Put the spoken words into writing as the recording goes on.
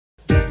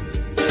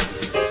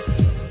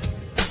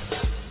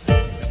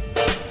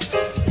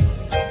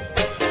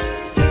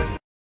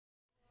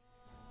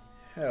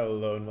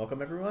Hello and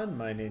welcome everyone,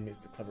 my name is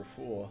The Clever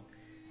Fool.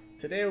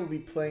 Today we'll be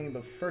playing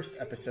the first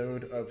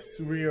episode of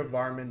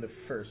Suryavarman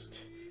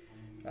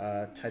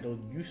I,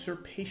 titled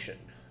Usurpation.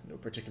 No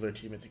particular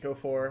achievement to go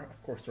for.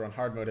 Of course we're on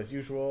hard mode as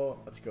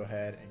usual. Let's go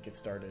ahead and get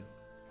started.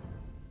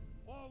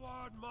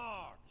 Forward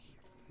march!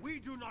 We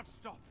do not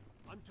stop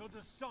until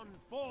the sun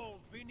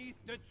falls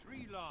beneath the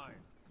tree line.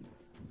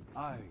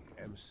 I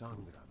am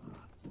Sangrama,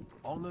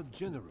 honored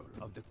general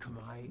of the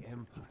Khmer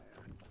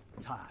Empire,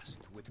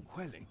 tasked with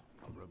quelling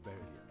a rebellion.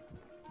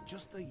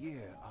 Just a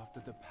year after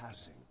the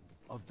passing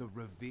of the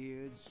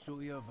revered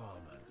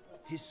Suryavarman,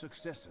 his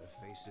successor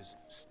faces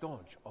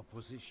staunch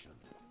opposition.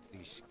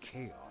 This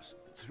chaos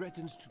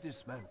threatens to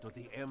dismantle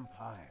the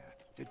empire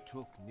that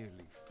took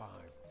nearly 5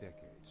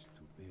 decades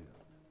to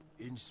build.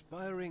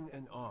 Inspiring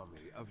an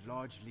army of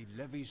largely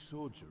levy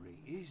soldiery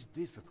is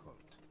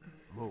difficult.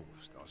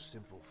 Most are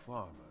simple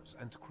farmers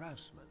and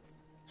craftsmen,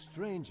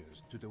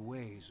 strangers to the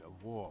ways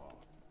of war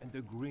and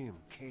the grim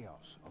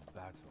chaos of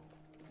battle.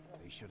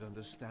 They should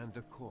understand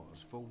the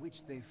cause for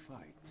which they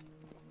fight.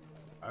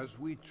 As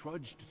we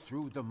trudged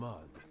through the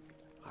mud,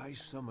 I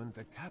summoned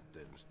the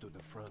captains to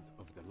the front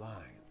of the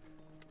line.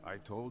 I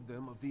told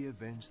them of the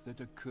events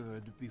that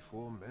occurred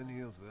before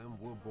many of them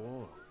were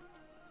born.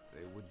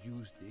 They would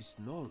use this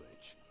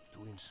knowledge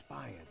to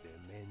inspire their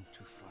men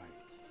to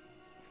fight.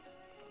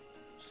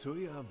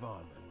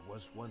 Suryavarman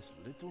was once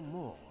little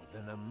more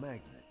than a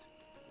magnet,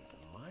 with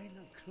a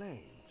minor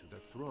claim to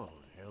the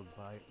throne held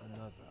by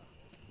another.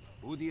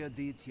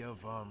 Usurpation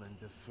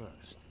I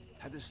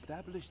had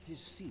established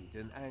his seat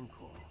in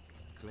Angkor,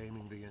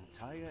 claiming the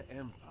entire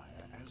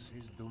empire as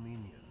his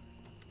dominion.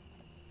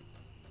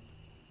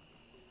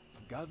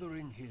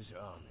 Gathering his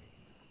army,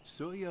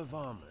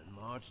 Suryavarman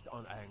marched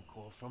on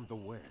Angkor from the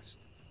west,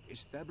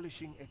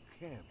 establishing a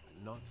camp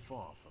not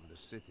far from the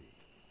city.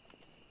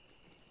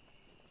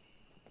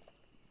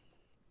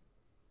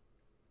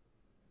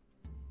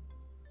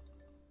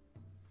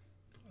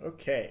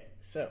 Okay,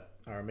 so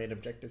our main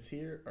objectives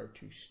here are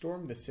to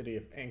storm the city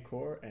of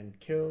Angkor and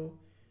kill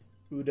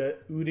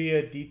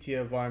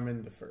Usurpation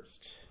I.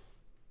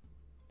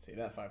 Say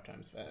that 5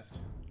 times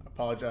fast. I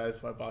apologize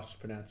if I botched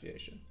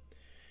pronunciation.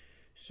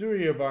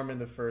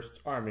 Suryavarman I's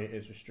army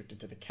is restricted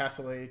to the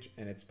Castle Age,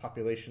 and its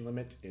population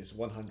limit is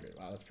 100.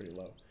 Wow, that's pretty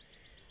low.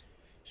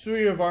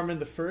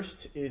 Suryavarman I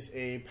is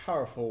a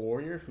powerful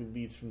warrior who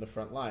leads from the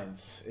front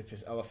lines. If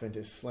his elephant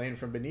is slain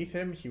from beneath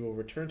him, he will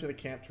return to the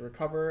camp to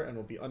recover and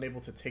will be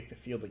unable to take the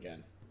field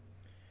again.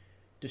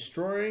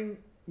 Destroying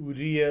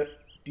Usurpation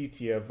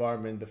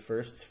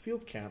I's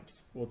field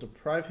camps will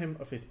deprive him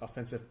of his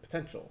offensive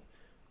potential,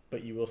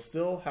 but you will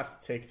still have to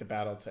take the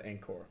battle to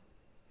Angkor.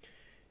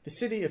 The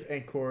city of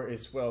Angkor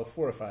is well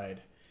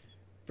fortified.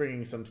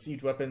 Bringing some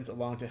siege weapons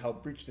along to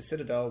help breach the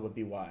citadel would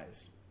be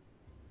wise.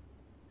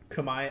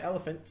 Khmer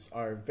elephants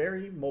are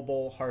very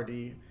mobile,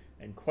 hardy,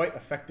 and quite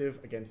effective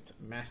against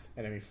massed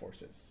enemy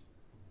forces.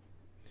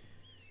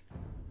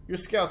 Your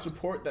scouts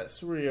report that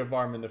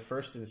Suryavarman I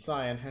in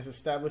Siam has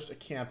established a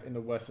camp in the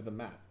west of the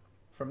map.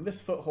 From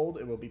this foothold,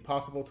 it will be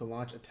possible to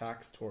launch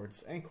attacks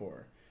towards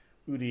Angkor,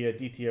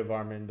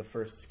 Usurpation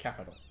I's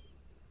capital.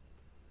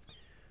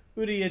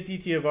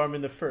 Usurpation I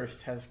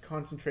has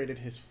concentrated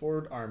his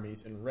forward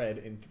armies in red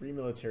in 3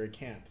 military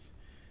camps.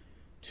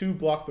 2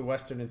 block the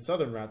western and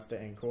southern routes to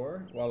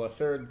Angkor, while a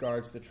third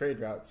guards the trade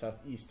route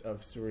southeast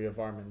of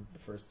Suryavarman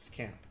I's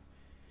camp.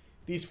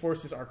 These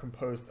forces are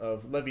composed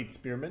of levied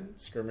spearmen,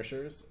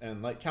 skirmishers,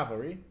 and light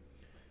cavalry,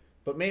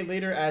 but may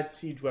later add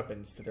siege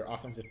weapons to their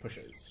offensive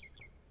pushes.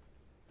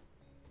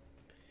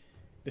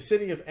 The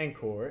city of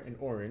Angkor, in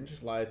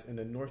orange, lies in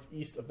the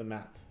northeast of the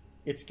map.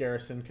 Its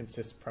garrison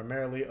consists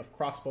primarily of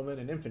crossbowmen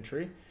and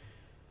infantry,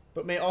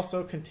 but may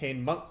also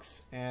contain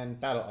monks and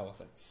battle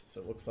elephants.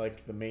 So it looks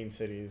like the main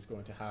city is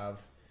going to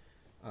have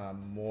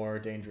more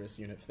dangerous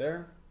units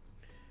there.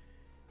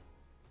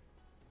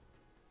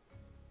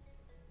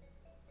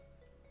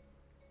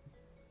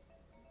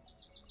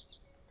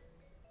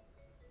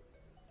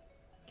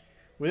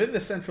 Within the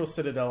central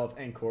citadel of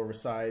Angkor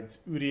resides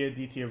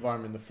Usurpation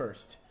I,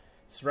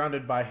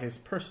 surrounded by his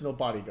personal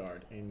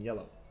bodyguard in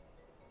yellow.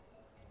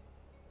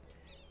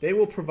 They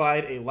will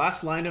provide a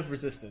last line of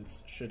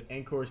resistance should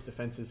Angkor's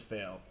defenses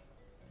fail.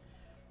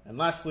 And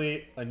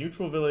lastly, a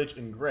neutral village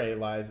in gray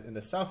lies in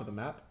the south of the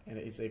map, and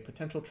it is a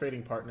potential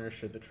trading partner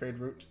should the trade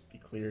route be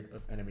cleared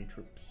of enemy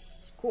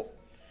troops. Cool.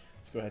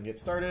 Let's go ahead and get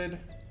started.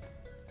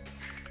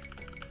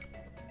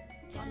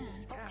 On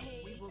this camp,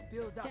 we will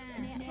build up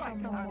and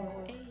strike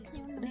Angkor.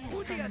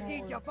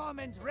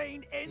 Usurpation's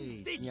reign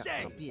ends this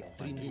day. Look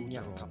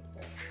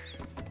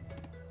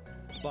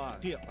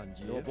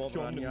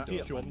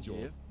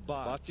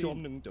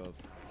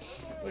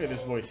at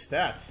this boy's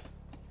stats.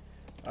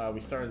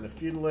 We started in the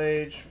feudal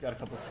age. We got a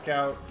couple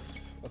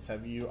scouts. Let's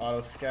have you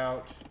auto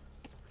scout.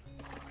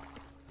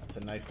 That's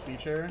a nice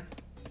feature.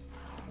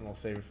 And we'll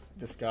save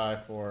this guy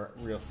for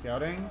real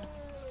scouting.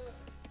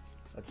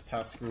 Let's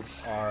task group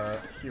our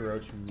hero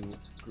to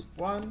group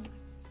 1.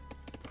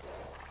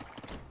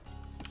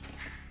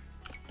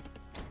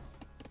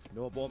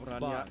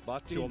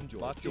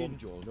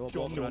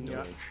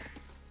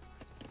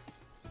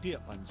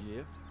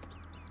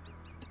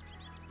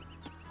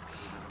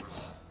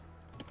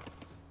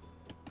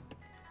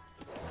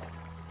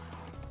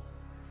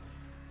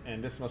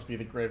 And this must be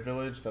the Grey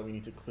Village that we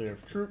need to clear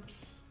of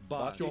troops.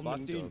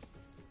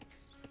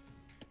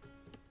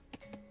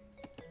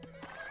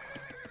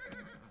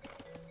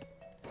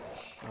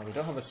 We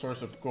don't have a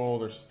source of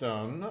gold or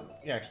stone. No,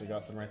 you actually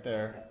got some right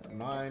there. Never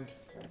mind.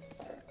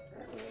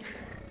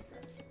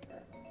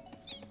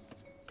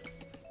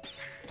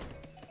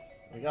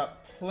 We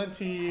got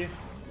plenty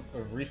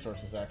of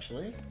resources,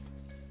 actually.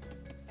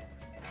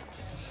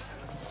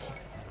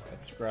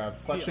 Let's grab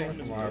fletching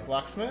from our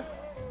blacksmith.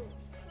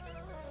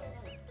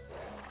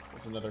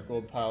 There's another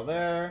gold pile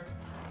there.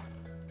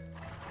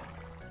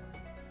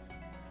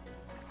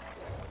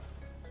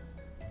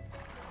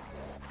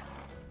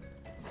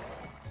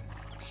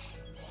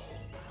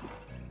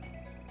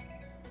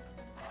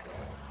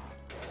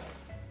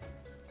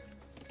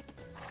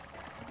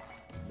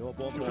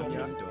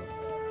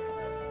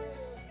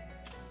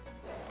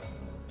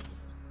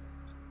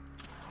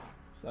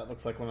 So that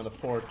looks like one of the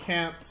forward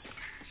camps.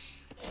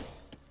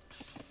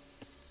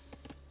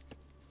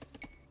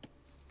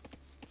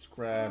 Let's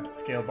grab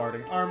scale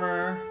barding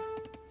armor.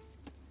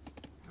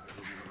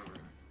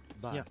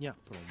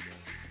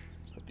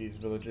 Put these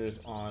villagers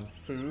on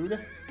food.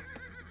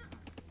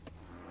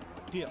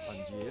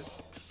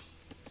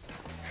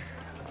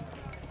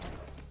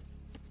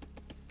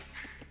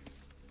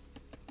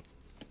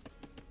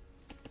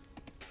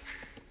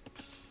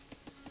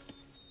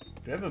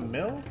 Do we have a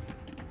mill?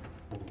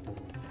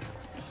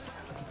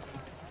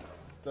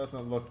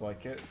 Doesn't look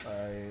like it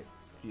by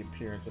the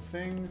appearance of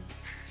things.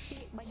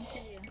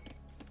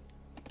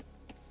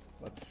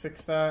 Let's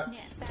fix that.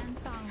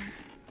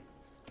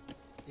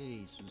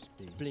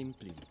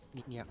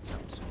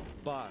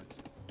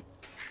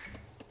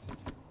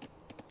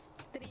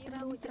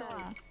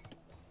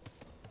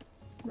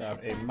 Grab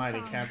a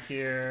mining camp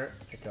here.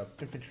 Pick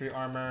up infantry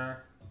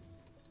armor.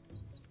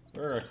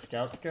 Where do our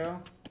scouts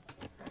go?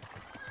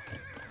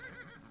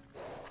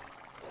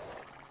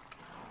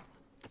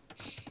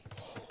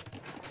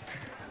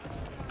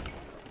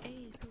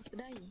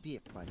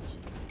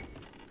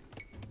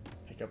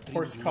 Pick up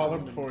horse collar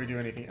before we do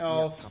anything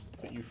else.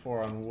 Put you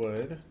 4 on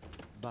wood.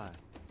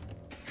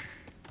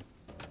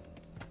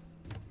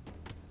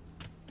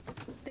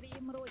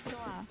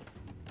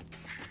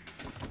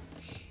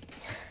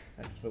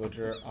 Next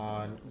villager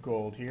on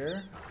gold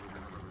here.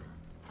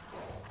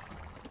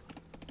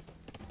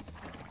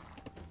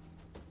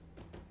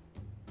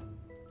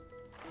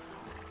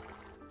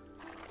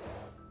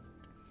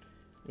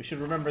 We should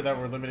remember that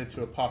we're limited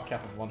to a pop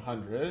cap of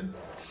 100.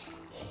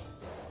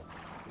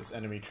 There's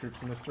enemy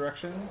troops in this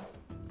direction.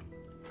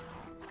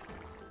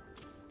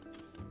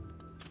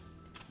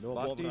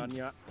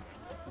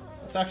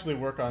 Let's actually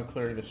work on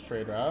clearing this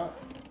trade route.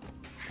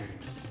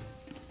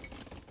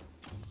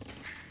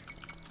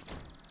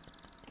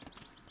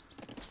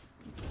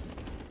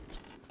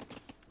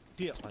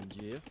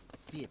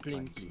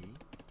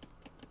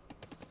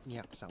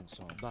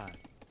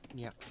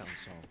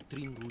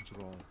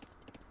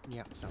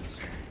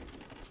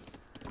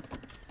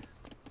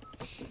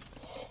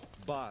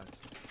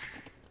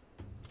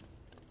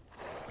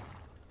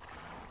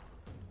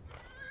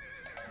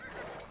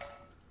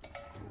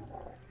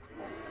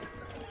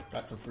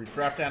 Got some free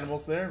draft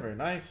animals there, very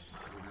nice.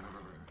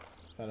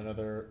 Found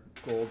another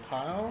gold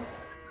pile.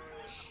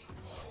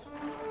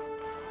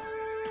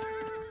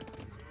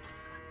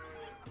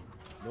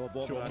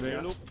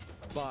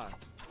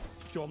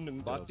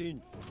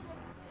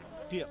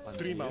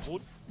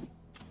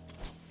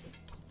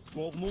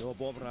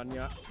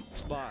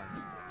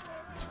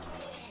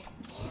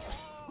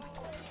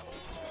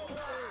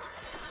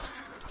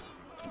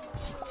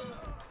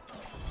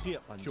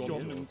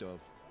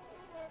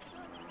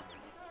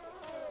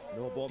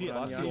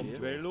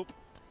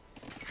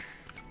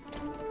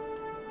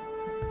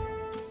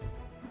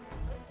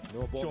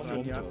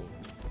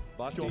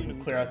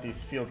 Clear out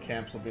these field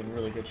camps, will be in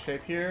really good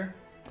shape here.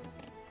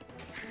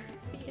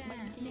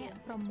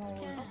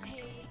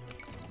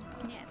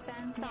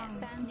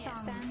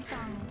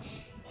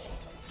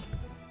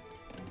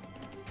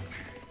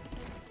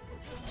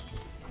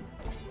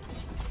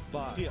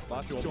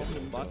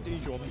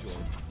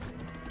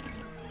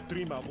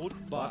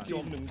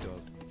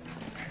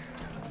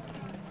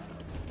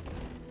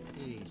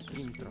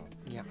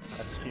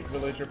 Let's keep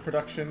villager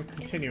production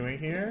continuing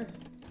here.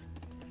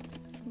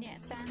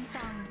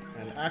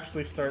 And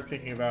actually start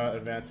thinking about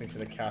advancing to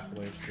the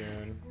castle age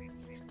soon.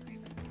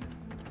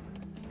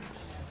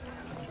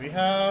 Do we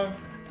have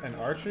an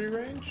archery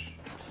range?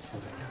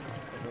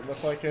 Does it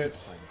look like it?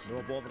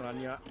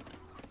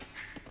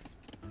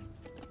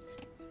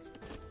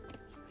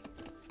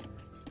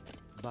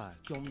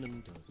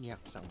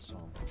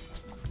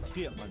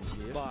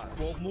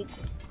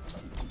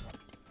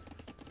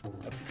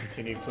 Let's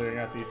continue clearing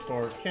out these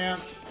forward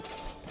camps.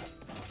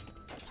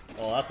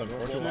 Oh, that's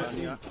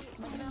unfortunate.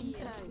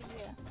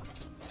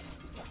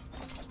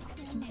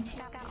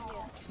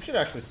 We should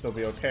actually still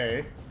be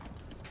okay.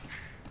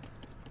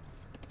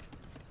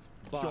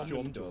 Let's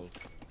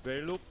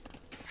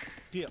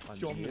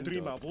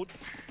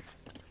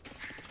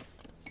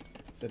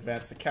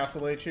advance the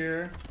castle age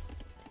here.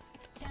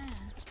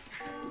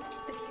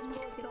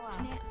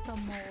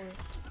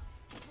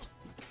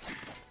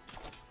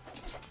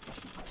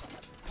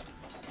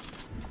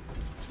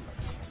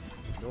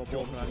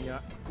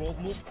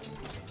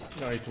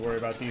 No need to worry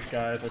about these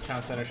guys. Our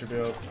town center should be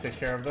able to take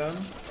care of them.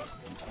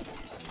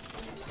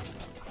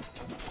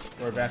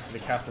 We're advancing the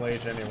castle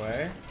age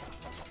anyway.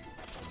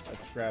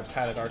 Let's grab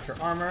padded archer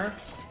armor.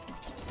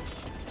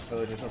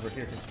 Villages over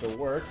here can still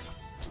work.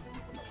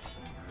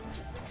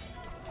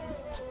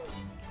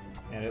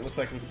 And it looks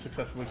like we've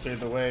successfully cleared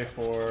the way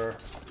for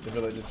the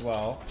village as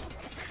well.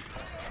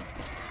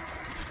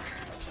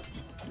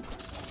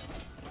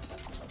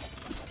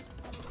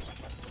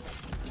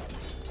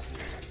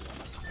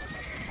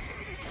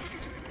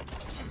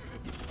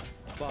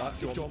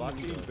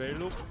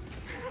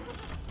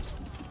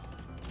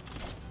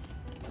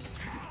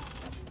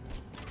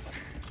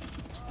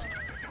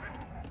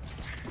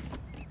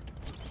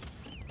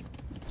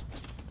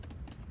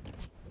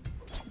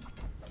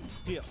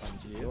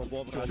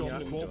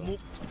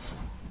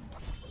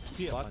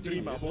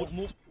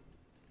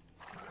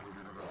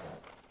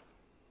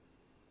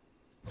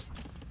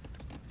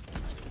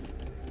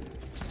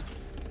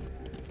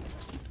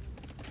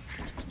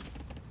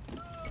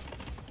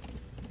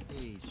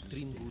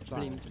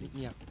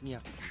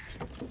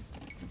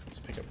 Let's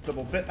pick up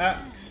double bit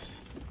axe.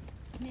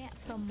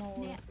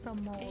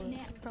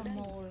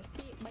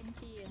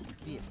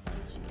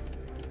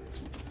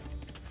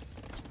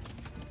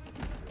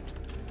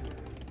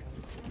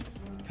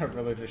 Our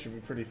villager should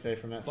be pretty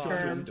safe from that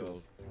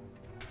skirm.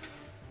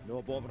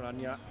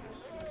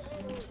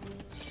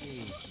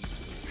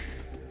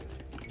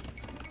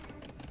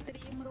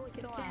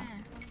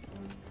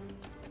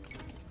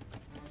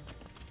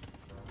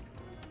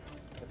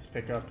 Let's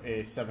pick up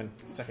a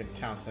 7-second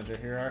town center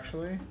here,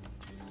 actually.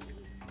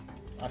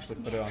 Actually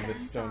put it on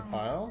this stone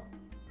pile.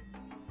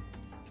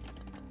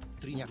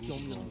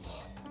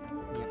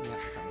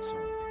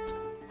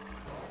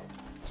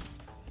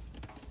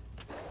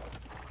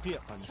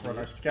 Let's run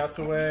our scouts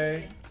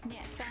away.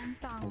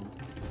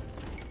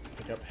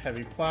 Pick up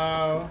heavy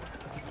plow.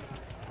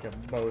 Pick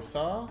up bow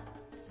saw.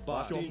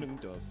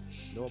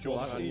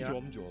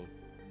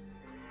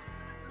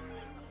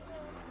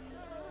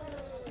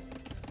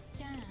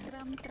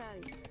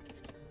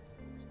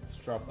 Let's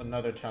drop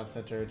another town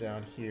center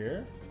down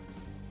here.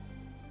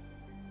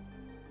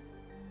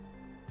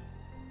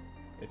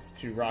 It's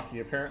too rocky,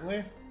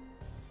 apparently.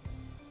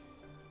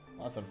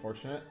 Well, that's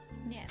unfortunate.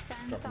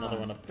 Drop another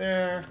one up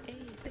there.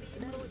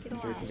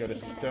 Sure to go to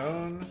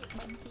stone.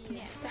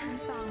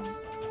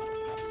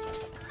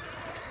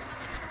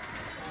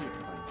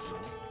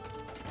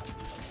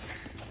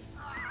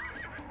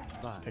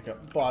 Let's pick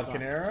up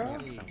Bodkin arrow.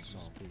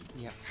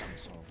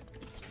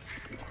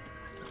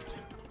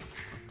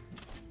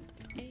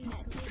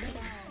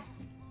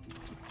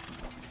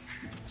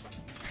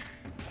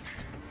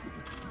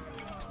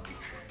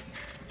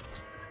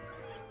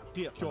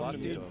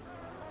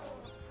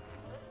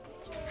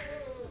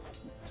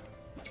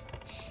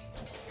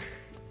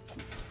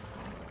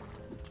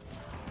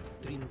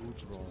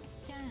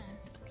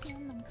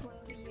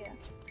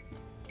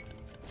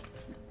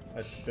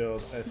 Let's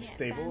build a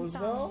stable as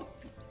well.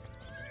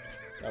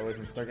 That way we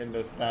can start getting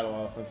those battle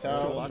elephants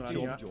out.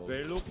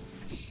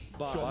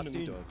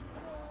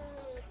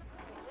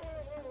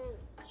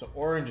 So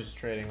Orange is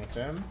trading with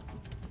them.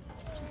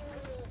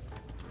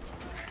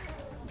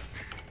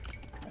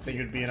 I think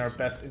it would be in our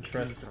best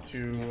interest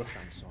to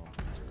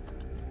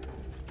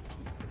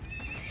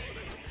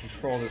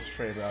control this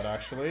trade route,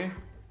 actually.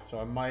 So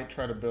I might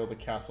try to build a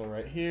castle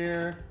right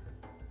here.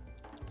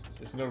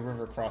 There's no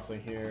river crossing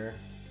here.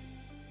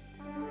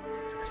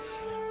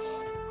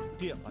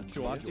 So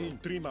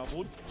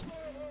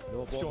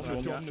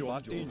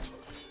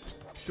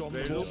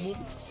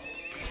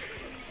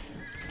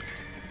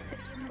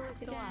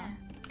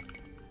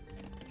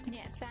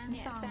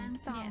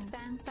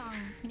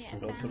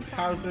build some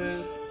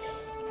houses.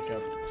 Pick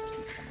up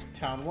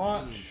town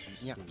watch.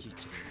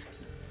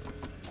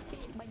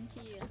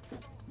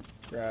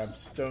 Grab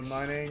stone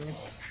mining.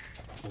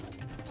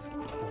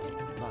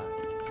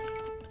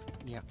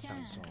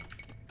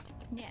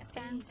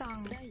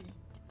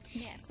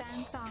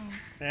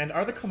 And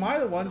are the Khmer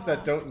the ones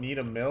that don't need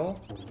a mill?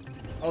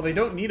 Oh, they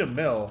don't need a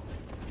mill.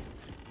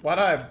 Why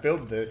did I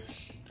build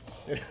this?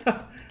 Well,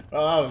 that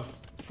was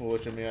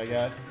foolish of me, I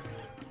guess.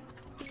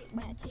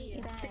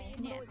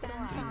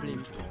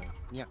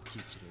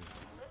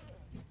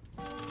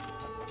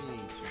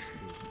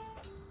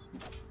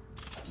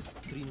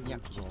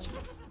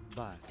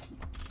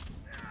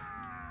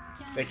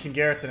 They can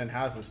garrison in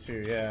houses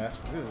too, yeah.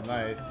 This is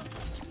nice.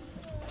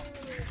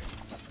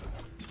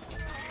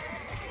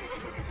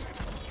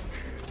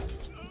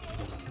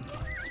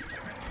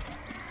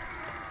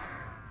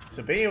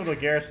 So being able to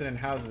garrison in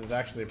houses is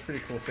actually a pretty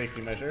cool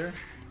safety measure.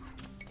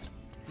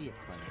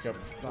 Let's pick up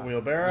the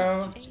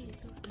wheelbarrow.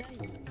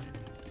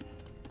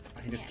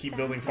 I can just keep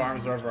building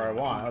farms wherever I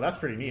want. Oh, that's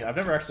pretty neat. I've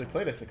never actually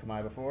played as the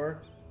Khmer before.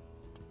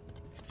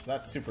 So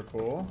that's super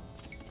cool.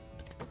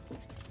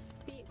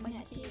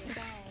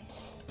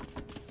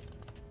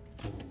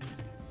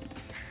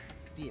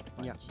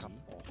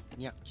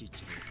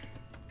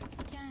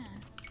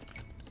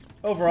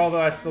 Overall, though,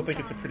 I still think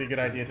it's a pretty good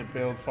idea to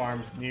build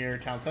farms near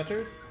town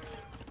centers.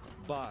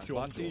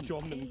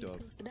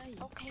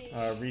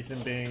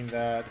 Reason being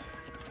that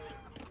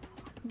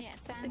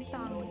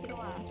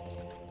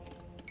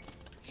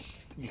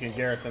you can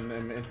garrison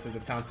them into the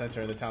town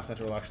center, and the town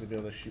center will actually be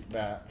able to shoot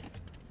back.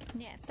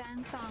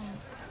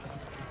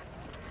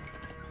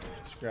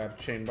 Let's grab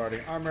chain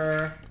barding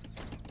armor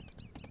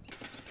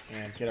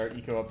and get our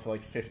eco up to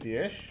like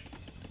 50-ish.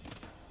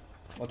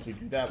 Once we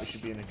do that, we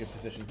should be in a good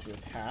position to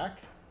attack.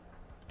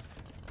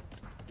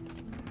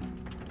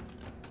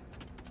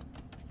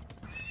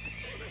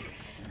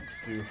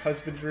 Let's do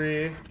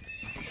husbandry.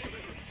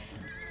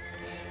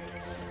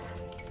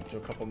 Do a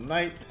couple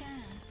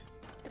knights.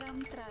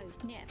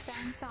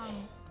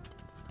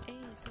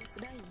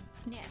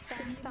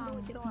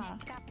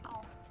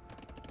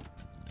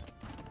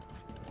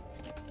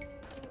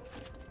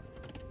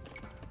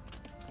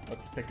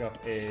 Let's pick up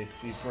a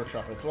siege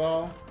workshop as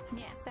well.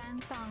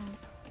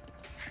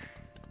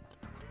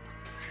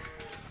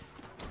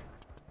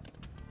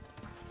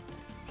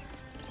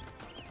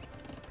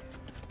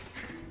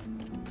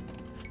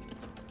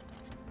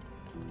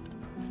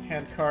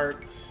 Hand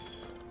carts,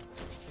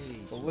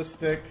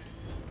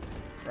 ballistics.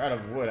 We're out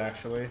of wood,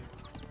 actually.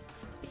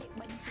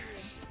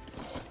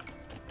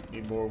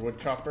 Need more wood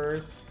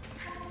choppers.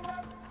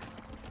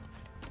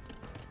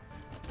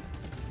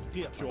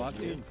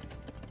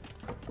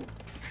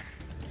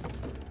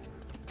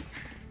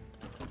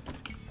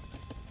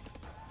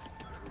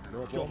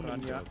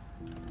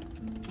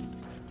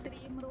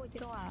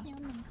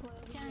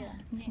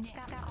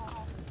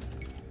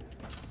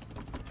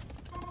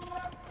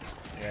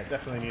 Yeah,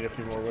 definitely need a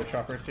few more wood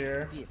choppers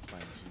here. You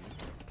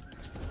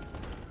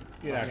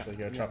can actually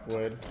go chop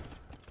wood,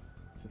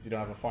 since you don't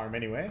have a farm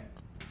anyway.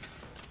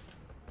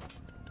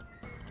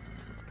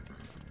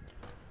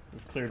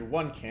 We've cleared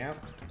one camp.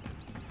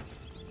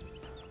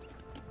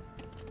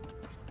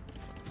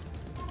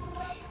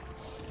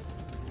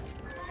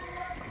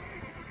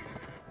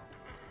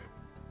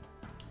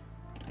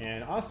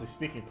 And honestly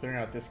speaking, clearing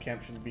out this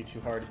camp shouldn't be too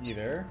hard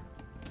either.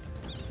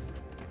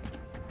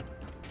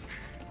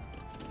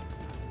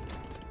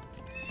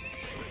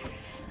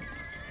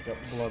 Let's pick up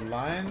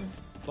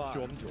bloodlines.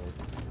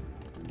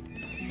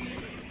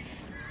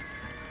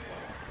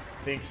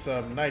 Think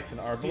some knights and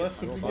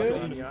arbalists would be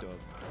good.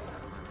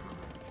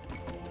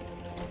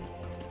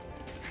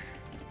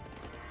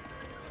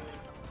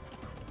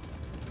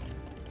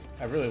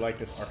 I really like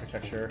this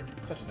architecture.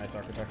 Such a nice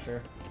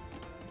architecture.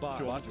 We're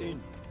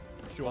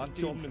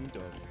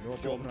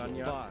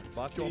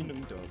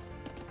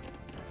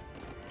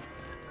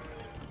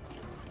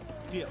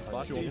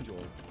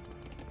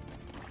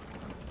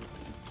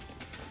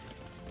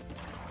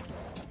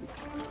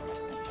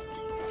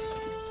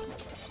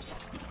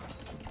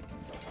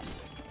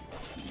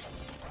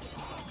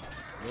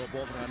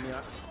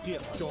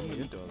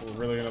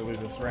really gonna lose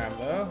this ram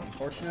though,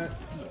 unfortunate.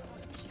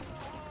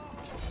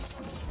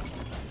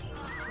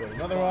 Let's build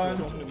another one.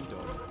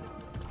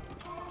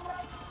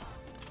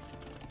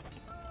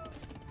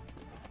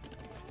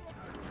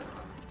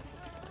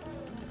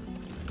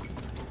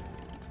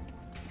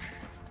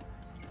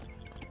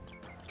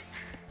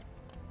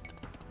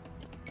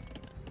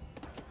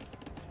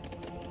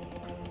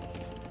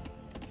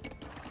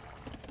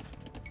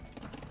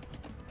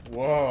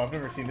 Whoa, I've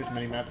never seen this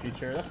mini-map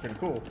feature. That's pretty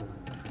cool.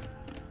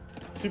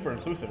 Super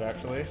inclusive,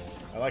 actually.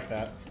 I like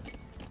that.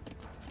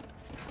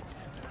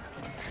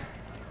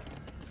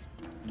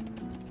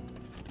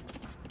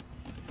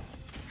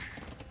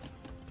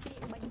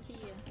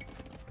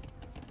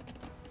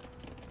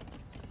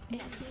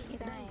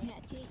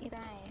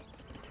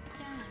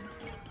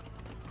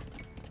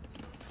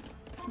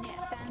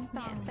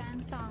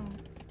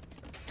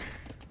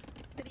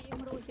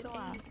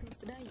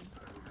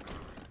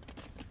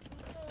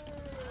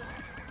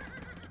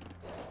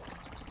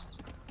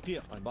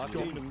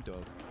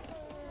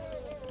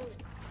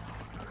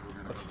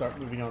 Let's start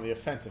moving on the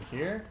offensive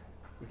here.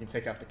 We can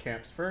take out the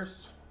camps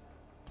first.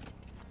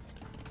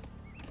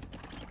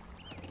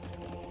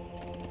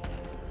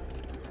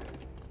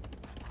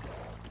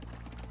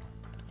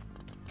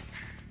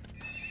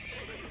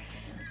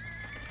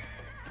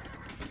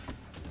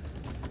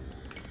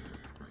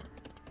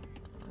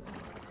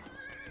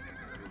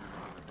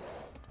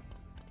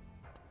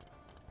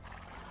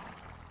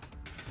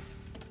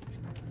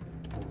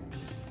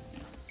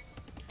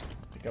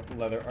 Pick up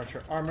leather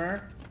archer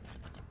armor.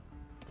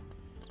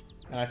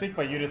 And I think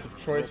my units of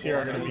choice here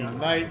are going to be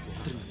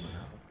knights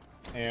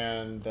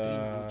and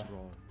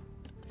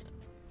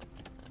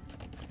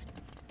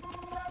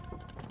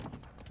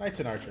knights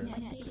and archers.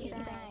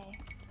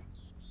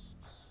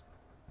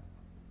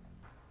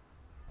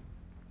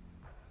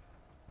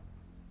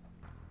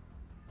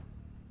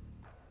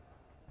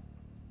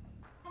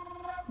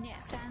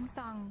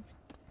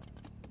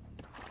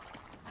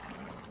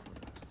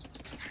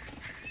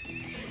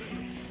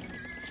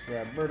 Let's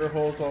grab murder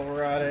holes while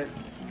we're at it.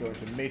 Go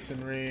into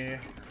masonry,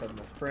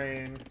 treadmill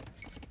crane.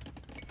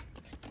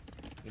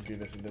 You do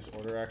this in this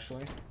order,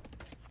 actually.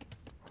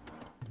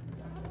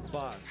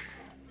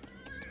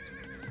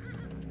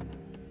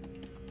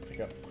 Pick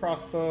up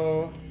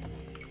crossbow.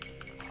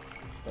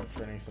 Start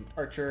training some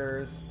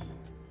archers.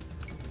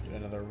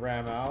 Get another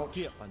ram out.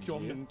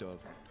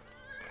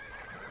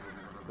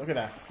 Look at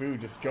that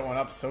food just going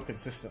up so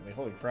consistently.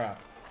 Holy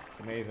crap. It's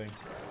amazing.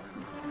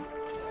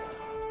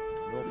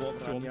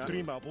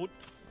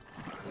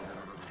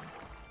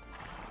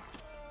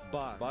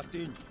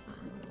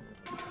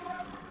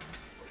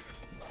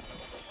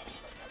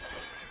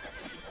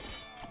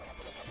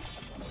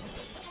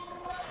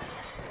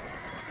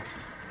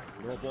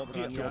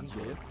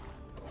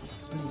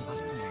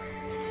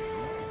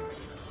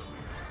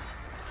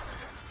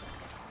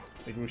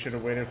 I think we should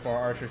have waited for our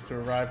archers to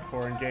arrive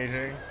before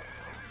engaging.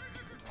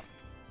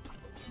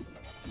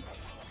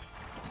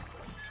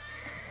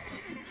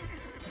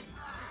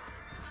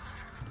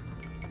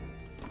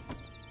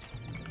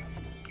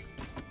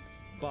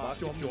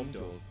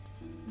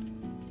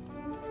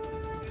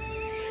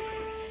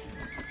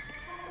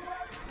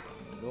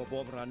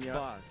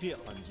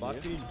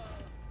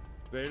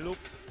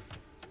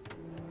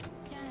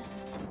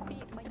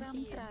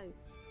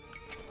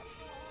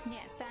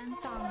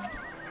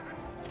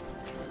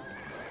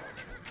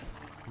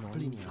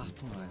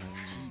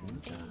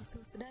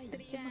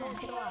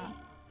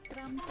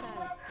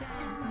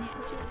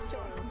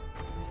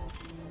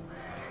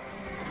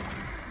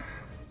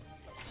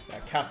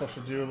 That castle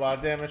should do a lot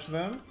of damage to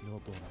them.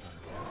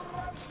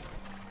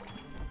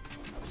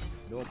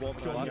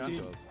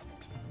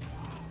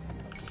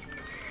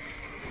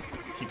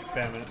 Let's keep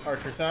spamming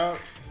archers out.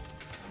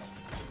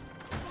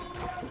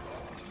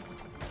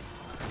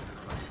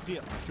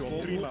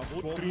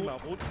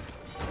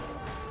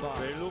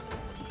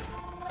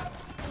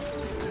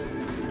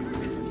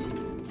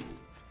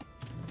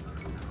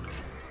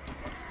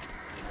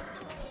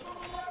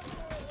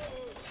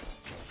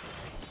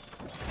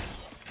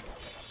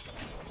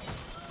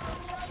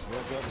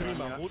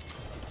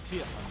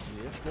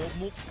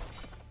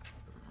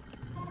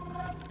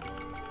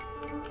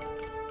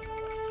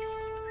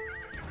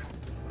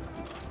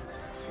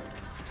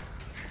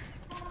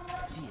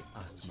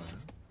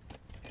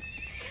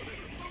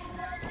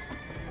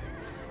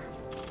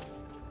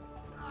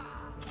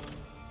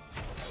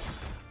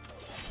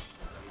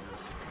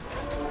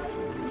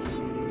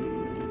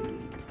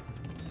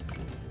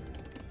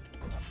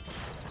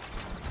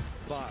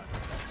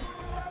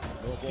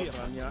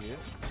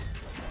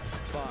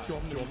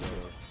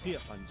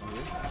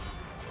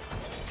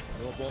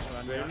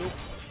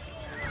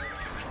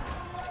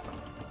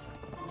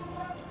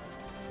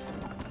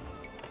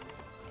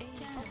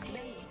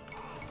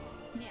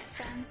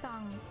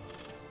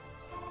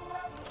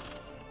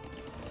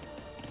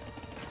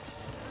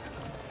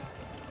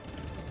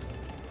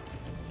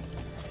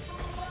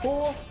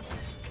 Cool.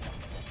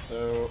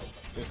 So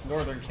this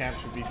northern camp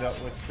should be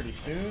dealt with pretty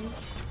soon.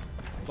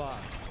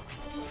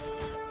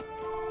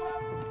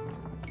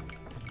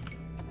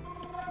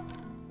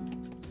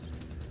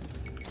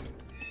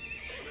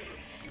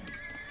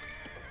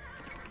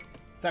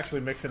 Let's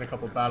actually mix in a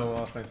couple battle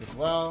elephants as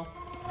well.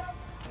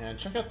 And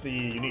check out the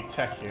unique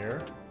tech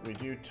here. We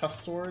do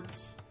tusk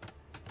swords.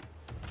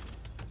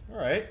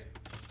 Alright.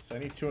 So I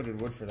need 200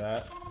 wood for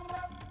that.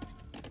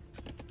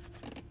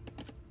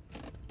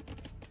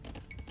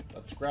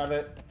 Let's grab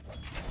it.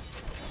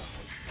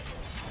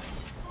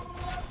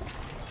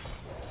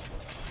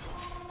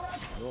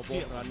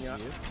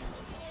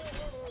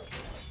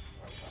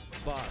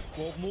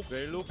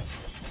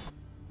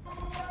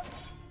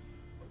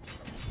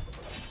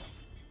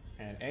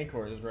 And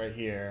Angkor is right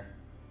here.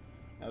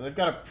 Now they've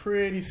got a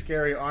pretty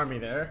scary army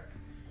there,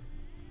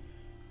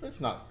 but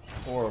it's not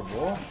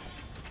horrible.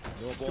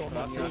 I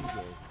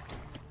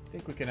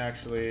think we can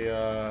actually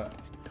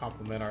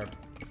complement our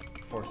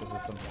forces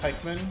with some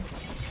pikemen.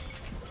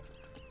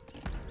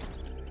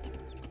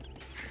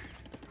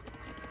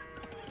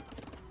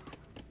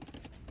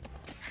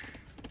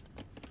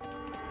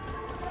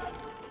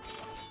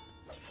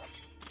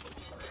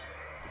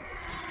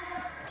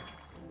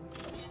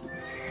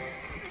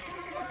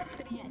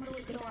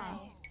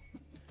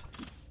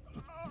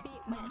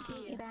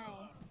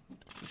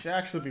 We should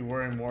actually be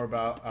worrying more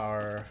about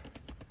our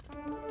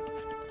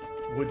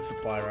wood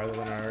supply rather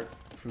than our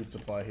food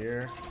supply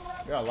here.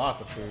 We got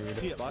lots of food.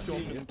 In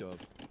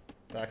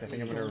fact, I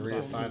think I'm going to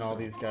reassign all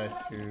these guys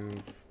to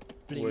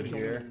wood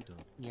here.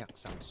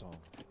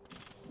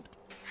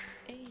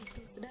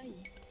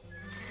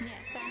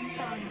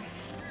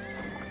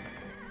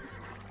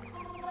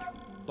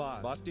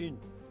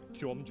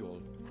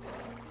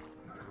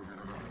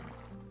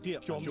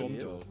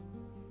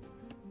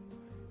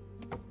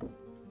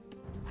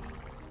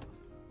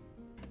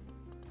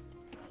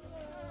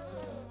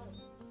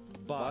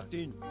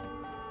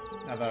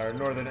 Now that our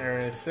northern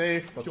area is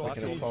safe, let's make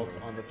an assault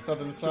on the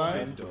southern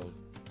side.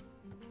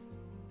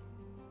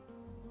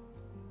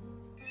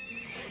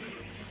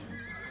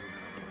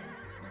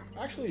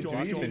 Actually, do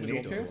we even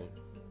need to?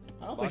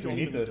 I don't think we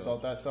need to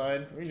assault that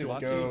side. We can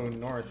just go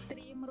north.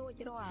 Keep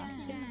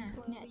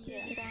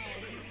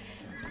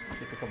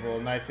a couple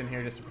of knights in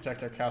here just to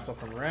protect our castle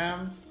from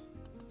rams.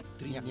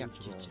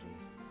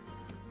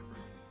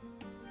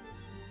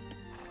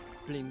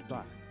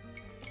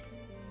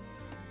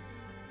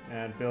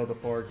 And build a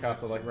forward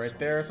castle like right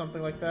there or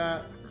something like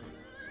that.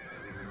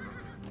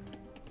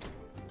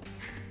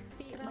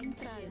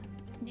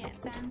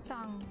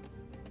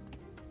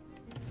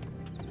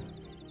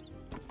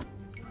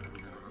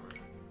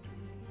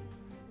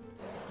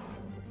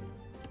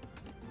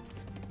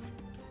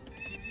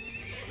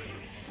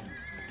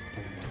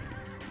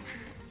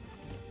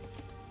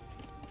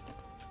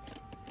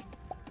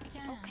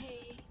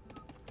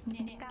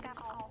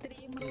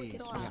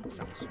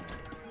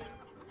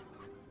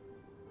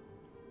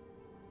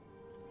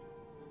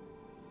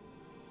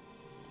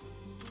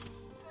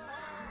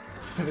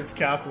 This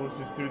castle is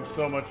just doing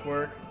so much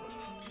work.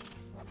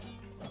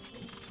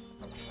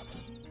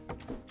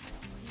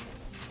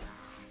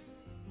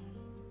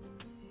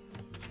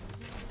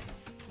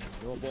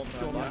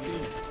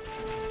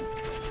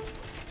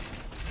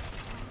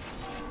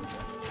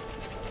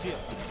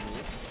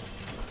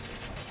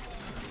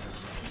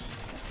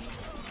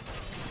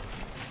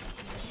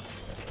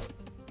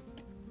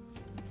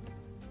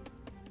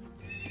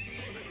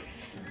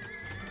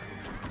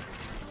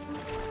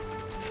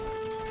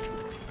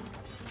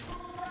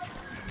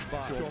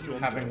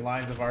 Having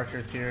lines of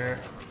archers here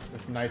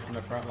with knights in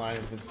the front line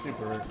has been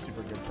super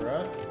good for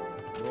us.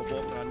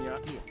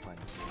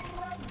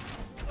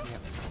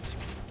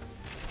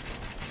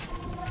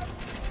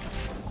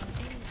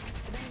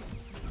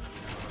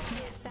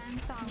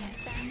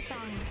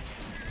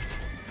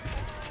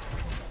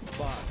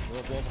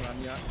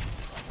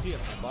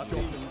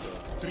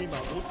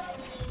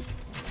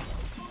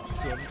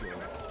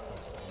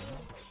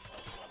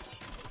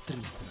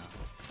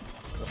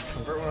 Let's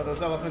convert one of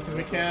those elephants if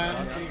we can.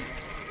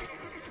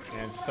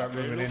 And start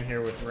moving in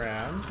here with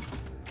rams.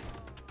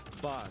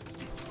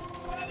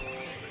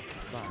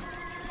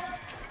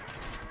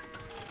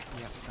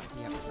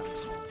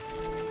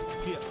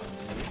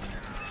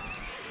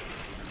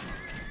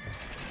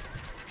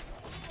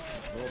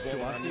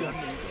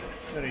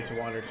 No need to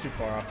wander too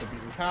far off the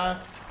beaten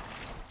path.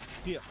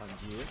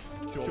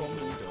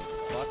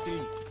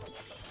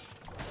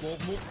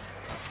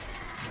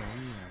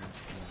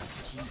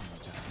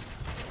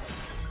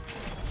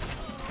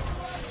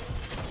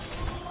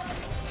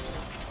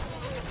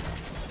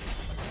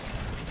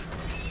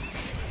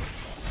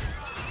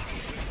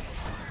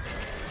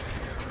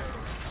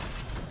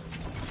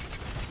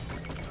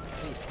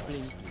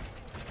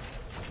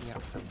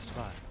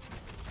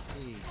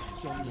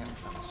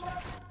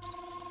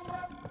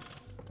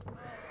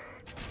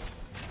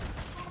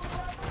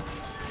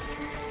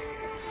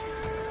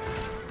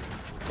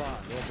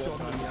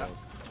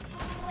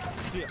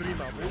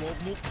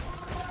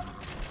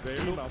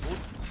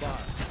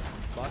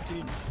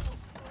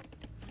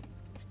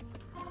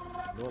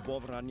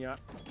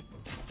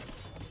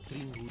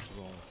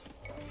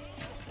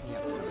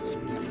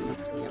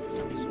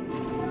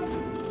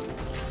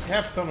 To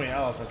have so many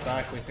elephants, I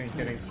actually think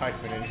getting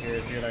pikemen in here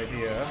is a good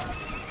idea.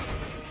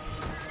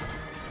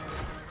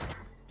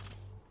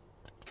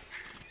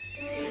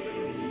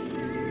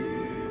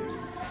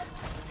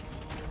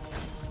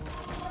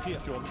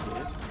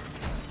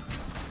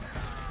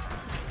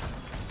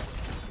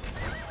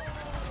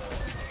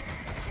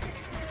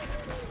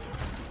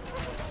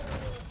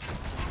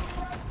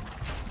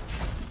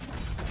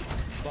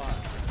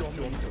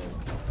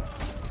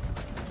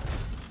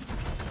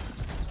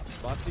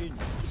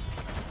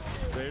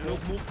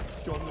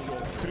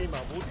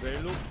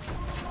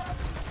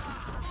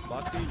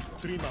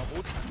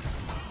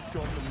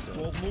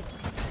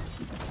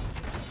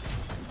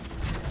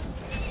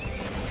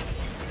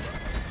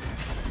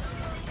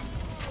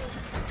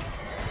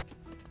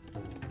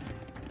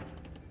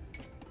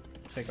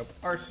 Pick up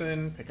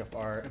arson, pick up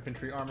our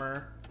infantry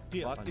armor.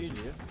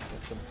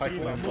 Get some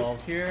pikemen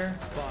involved here.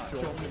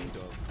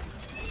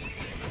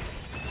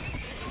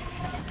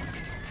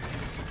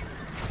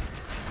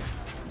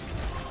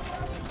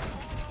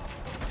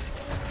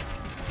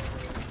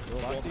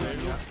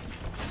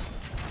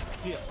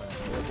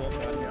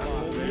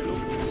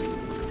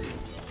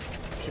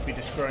 Should be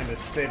destroying the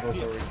stables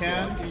where we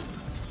can.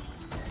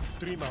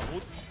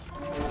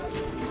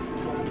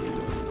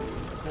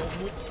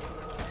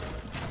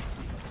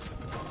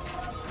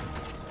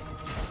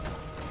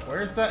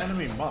 Where's that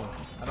enemy monk?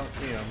 I don't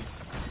see him.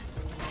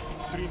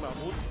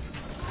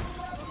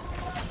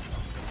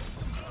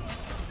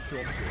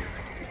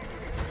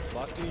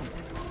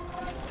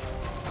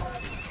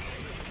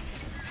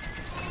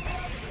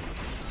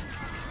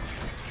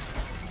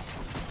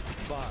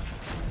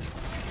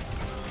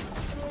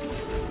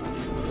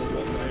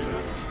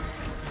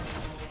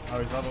 Oh,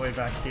 he's all the way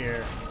back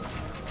here.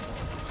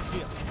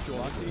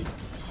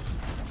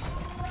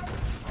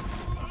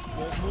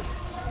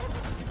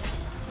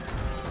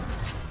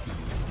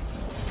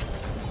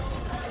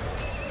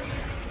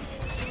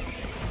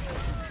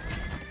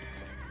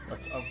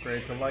 Let's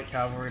upgrade to light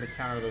cavalry to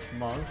counter those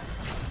monks.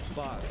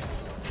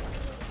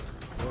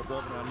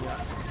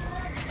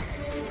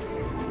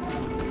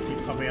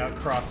 Keep pumping out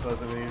crossbows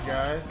into these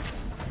guys.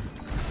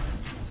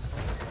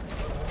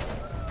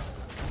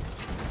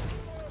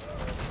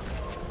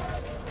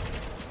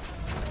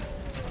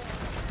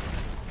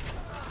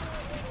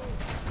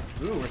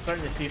 Ooh, we're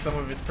starting to see some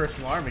of his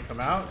personal army come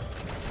out.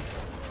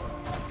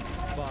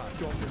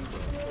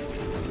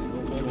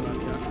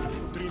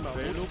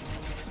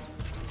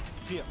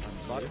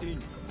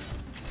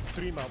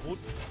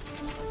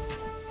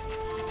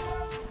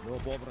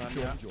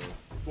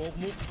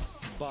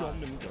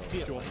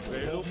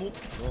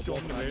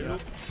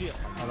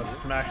 I'm gonna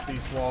smash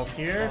these walls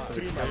here so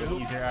we can have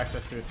easier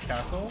access to his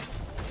castle.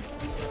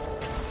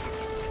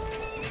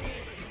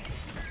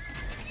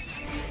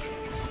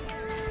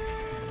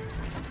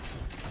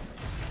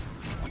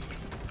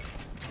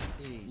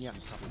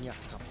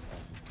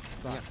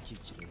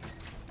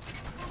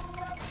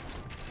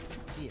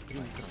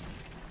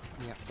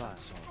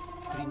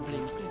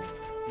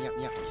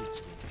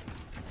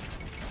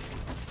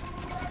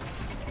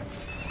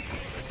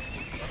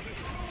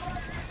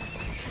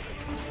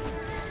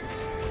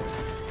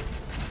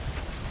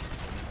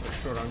 We're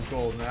short on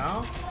gold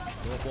now.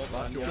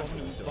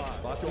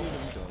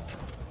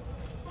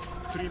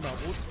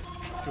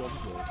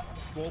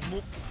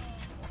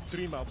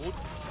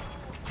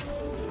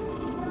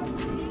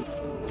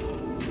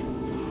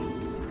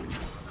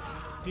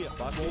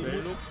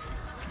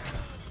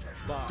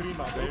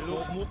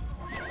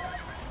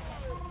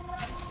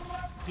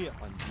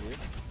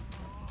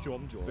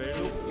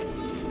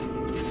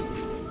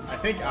 I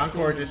think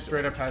Angkor just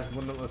straight up has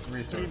limitless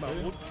resources.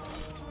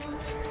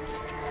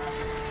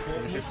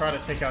 So we should try to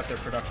take out their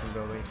production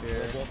buildings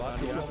here.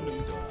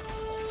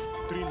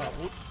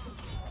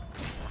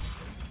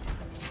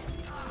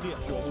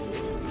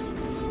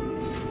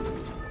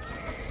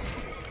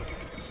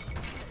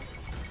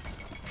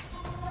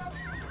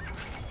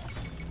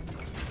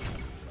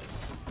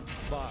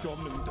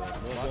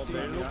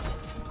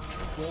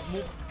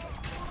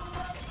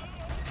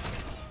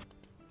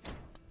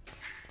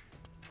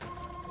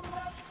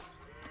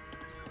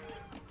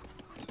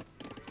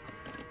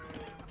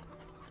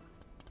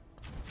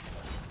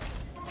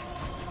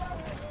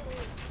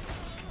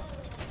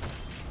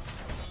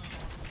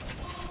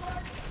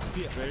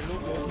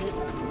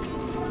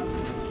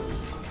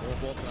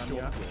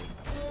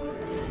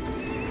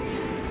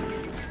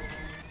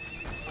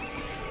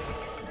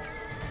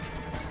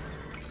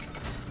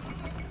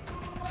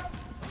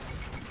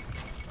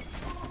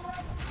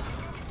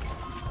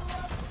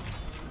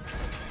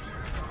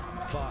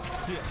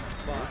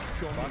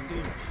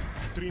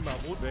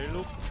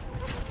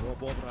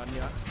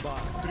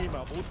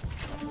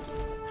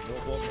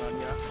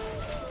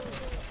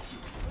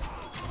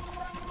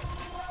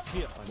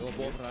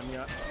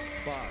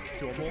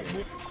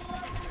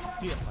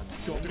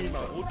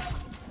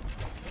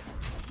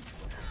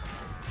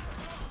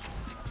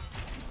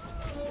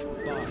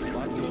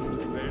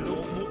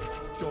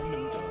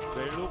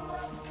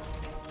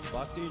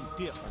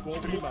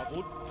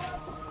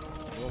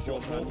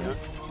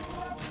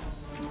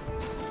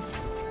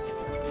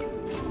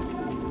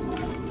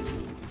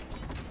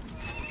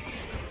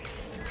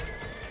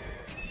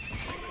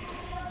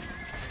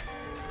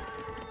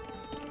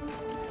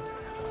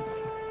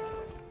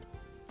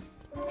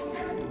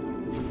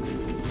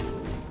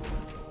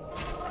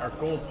 Our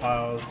gold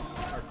piles,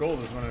 our gold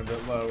is running a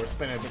bit low. We're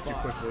spending a bit too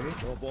quickly.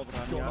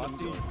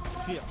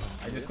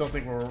 I just don't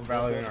think we're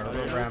valuing our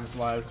Rams'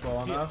 lives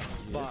well enough.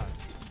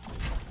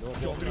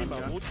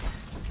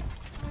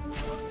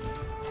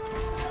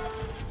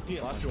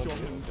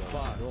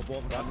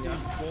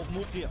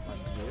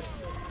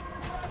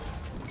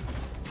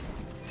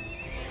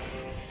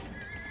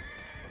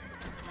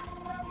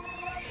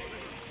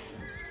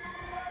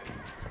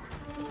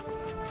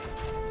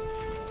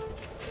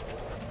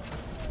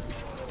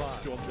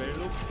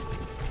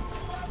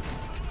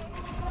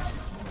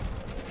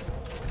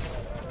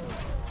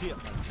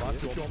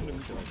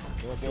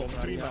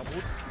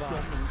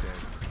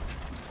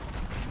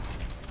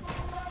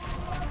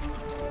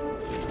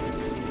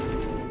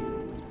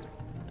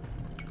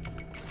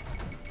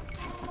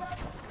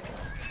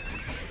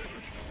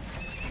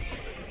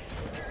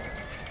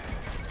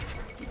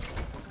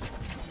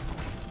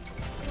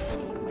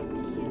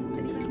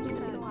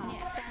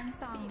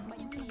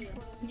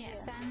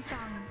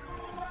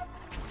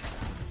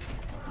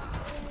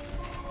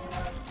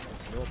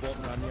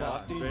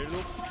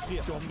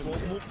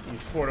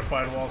 These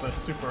fortified walls are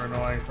super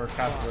annoying for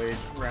Castle Age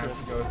Rams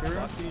to go through.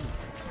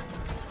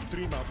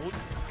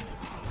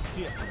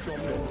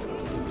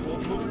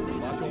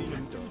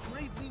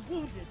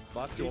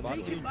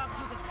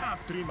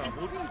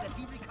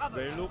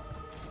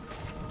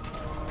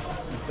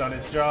 He's done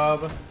his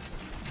job.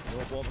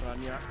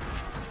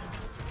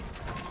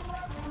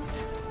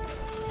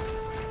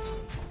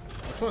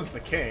 Which one's the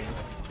king?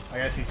 I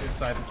guess he's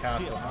inside the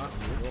castle, huh?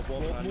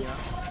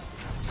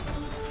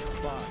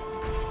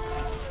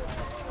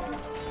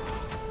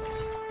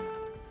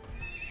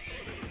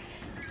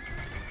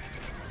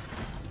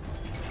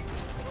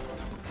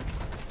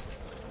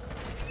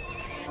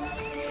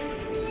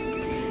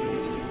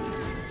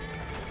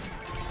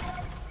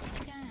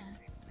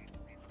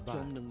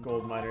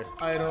 Gold Miner's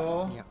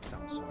Idol. เนี่ย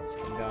สั่งสอน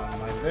Come down and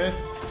mine this.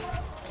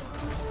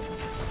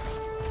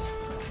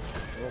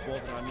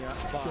 Robobrania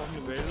John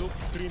Veluk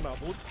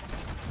Primavut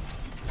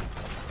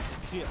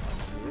Here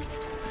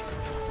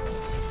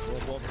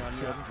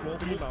Robobrania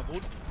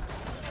Primavut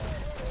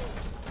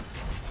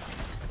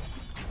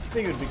I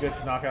think it would be good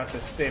to knock out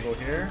this stable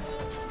here.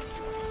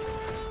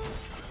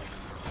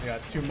 We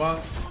got 2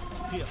 monks.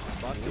 Here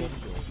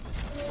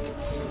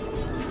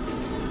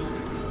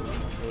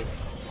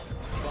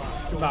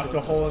Knocked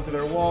a hole into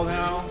their wall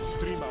now.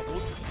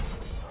 Primavut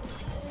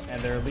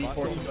And their elite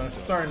forces are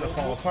starting to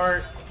fall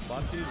apart.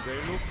 Bantil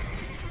Veluk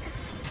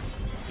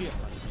Here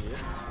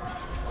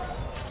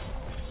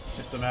It's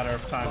just a matter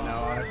of time now,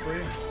 honestly.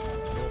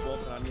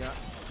 Robobrania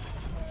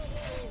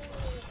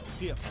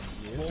Here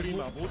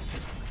Primavut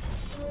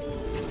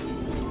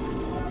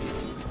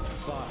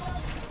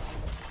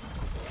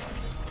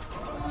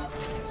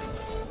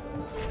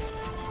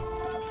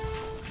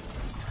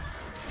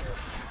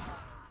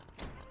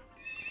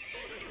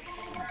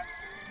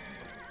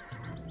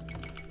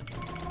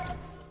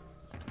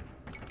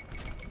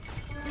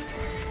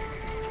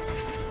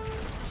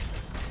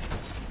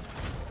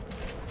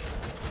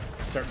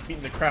Start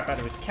beating the crap out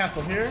of his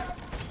castle here.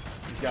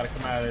 He's got to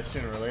come out of there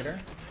sooner or later.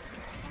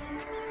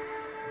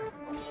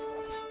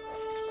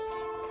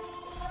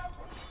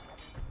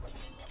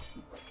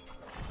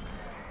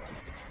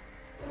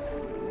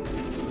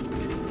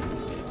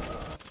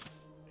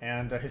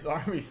 And his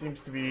army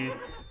seems to be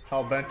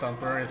hell-bent on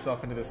throwing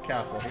itself into this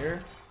castle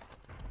here.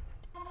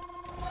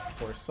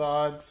 4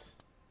 sods.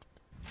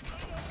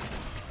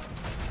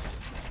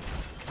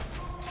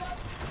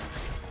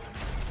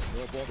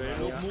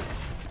 Veluk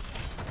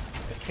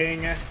The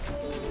king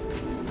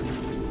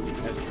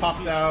has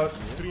popped out.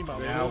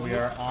 Now we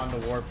are on the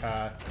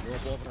warpath.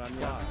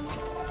 Robobrania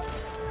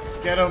Let's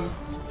get him.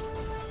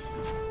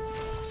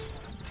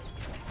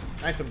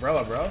 Nice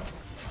umbrella, bro.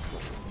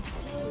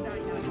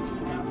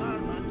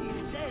 Suryavarman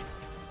is dead.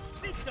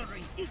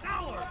 Victory is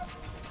ours.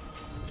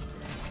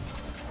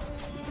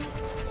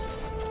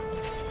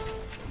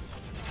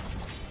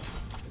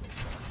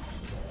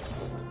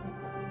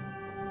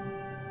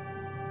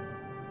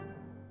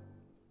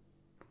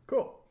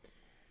 Cool.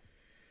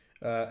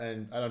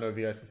 And I don't know if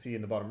you guys can see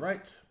in the bottom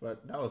right,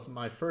 but that was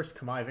my first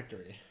Khmer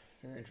victory.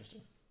 Very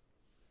interesting.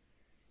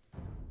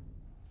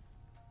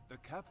 The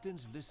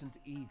captains listened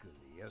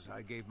eagerly as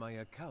I gave my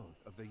account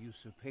of the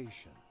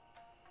usurpation.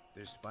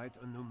 Despite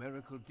a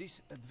numerical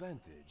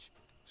disadvantage,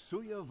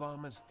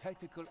 Suryavarman's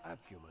tactical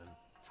acumen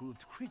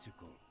proved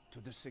critical to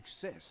the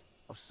success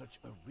of such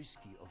a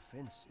risky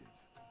offensive.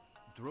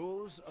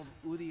 Droves of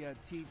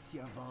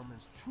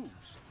Usuryavarman's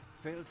troops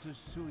fell to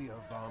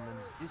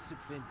Suryavarman's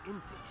disciplined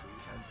infantry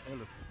and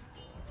elephant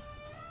corps.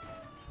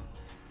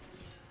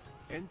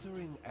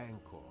 Entering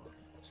Angkor,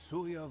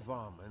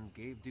 Suryavarman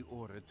gave the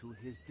order to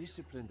his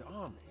disciplined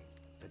army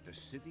that the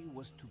city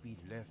was to be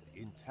left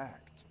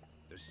intact,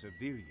 the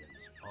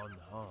civilians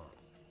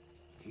unharmed.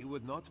 He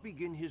would not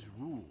begin his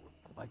rule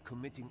by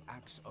committing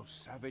acts of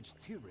savage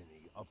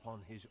tyranny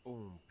upon his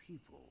own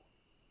people.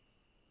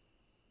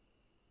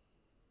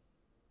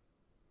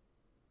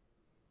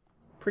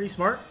 Pretty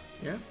smart,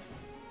 yeah.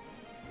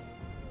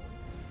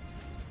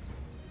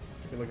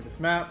 Let's take a look at this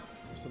map.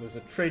 So there's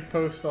a trade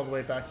post all the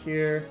way back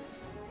here.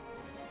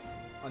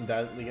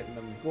 Undoubtedly getting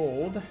them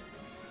gold.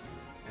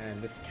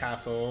 And this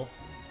castle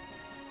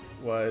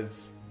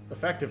was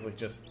effectively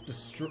just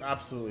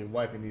absolutely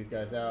wiping these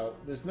guys out.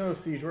 There's no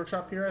siege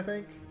workshop here, I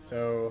think.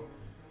 So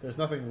there's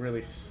nothing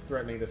really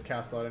threatening this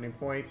castle at any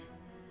point.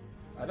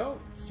 I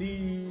don't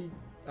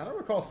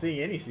recall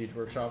seeing any siege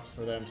workshops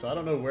for them, so I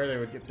don't know where they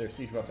would get their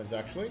siege weapons,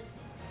 actually.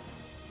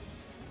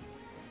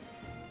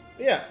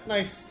 But yeah,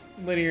 nice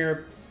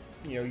linear,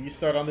 you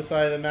start on this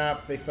side of the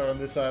map, they start on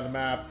this side of the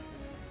map,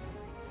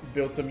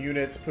 build some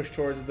units, push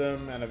towards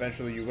them, and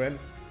eventually you win.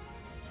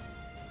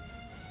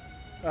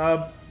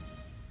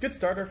 Good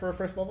starter for a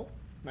first level.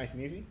 Nice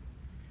and easy.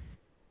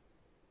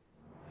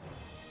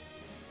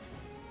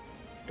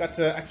 Got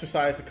to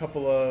exercise a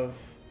couple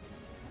of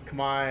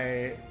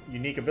Khmer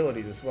unique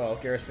abilities as well.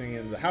 Garrisoning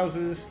in the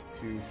houses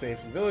to save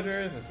some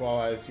villagers, as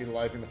well as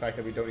utilizing the fact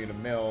that we don't need a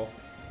mill,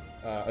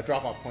 a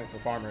drop-off point for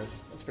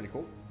farmers. That's pretty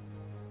cool.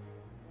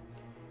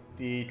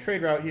 The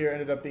trade route here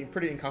ended up being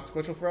pretty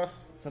inconsequential for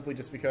us, simply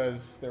just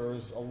because there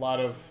was a lot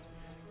of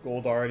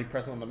gold already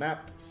present on the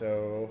map,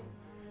 so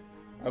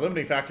our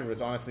limiting factor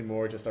was honestly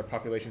more just our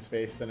population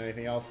space than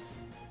anything else.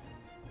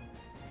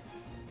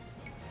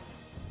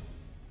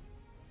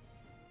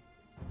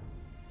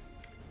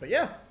 But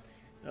yeah,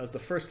 that was the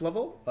first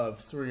level of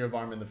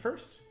Suryavarman I.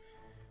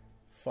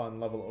 Fun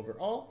level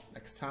overall.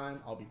 Next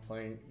time I'll be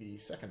playing the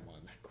second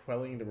one,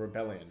 Quelling the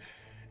Rebellion.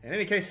 In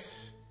any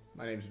case,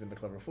 my name's been The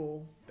Clever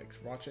Fool. Thanks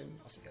for watching.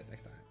 I'll see you guys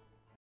next time.